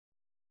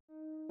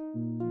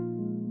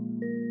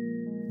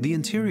The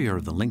interior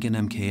of the Lincoln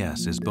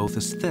MKS is both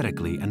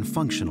aesthetically and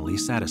functionally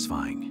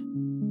satisfying.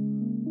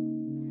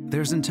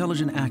 There's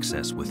intelligent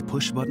access with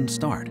push-button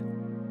start.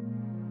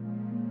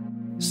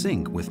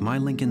 Sync with My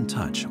Lincoln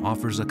Touch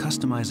offers a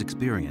customized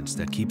experience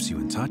that keeps you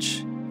in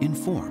touch,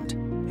 informed,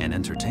 and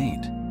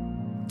entertained.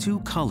 2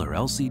 color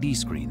LCD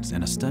screens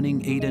and a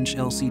stunning 8-inch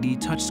LCD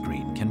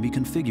touchscreen can be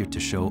configured to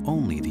show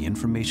only the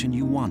information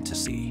you want to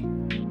see.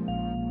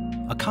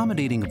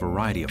 Accommodating a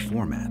variety of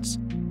formats,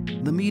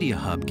 the Media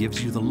Hub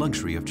gives you the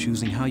luxury of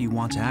choosing how you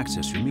want to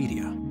access your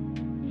media.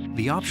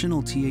 The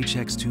optional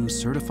THX2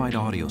 certified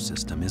audio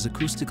system is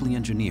acoustically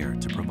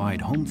engineered to provide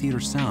home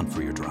theater sound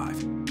for your drive.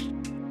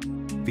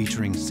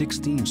 Featuring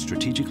 16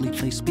 strategically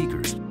placed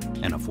speakers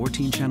and a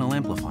 14-channel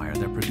amplifier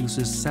that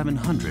produces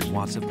 700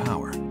 watts of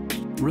power.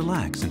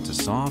 Relax into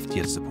soft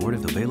yet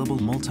supportive available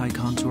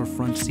multi-contour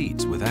front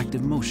seats with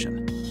active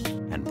motion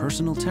and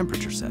personal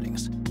temperature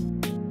settings.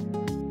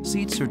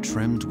 Seats are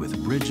trimmed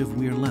with Bridge of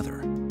Weir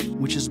leather,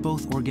 which is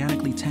both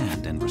organically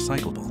tanned and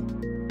recyclable.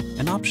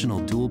 An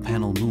optional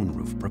dual-panel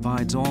moonroof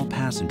provides all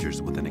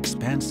passengers with an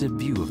expansive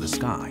view of the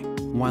sky,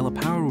 while a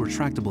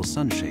power-retractable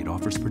sunshade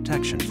offers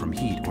protection from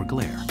heat or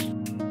glare.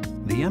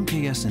 The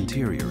MKS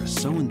interior is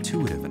so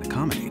intuitive and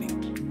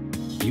accommodating,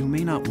 you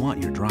may not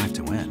want your drive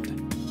to end.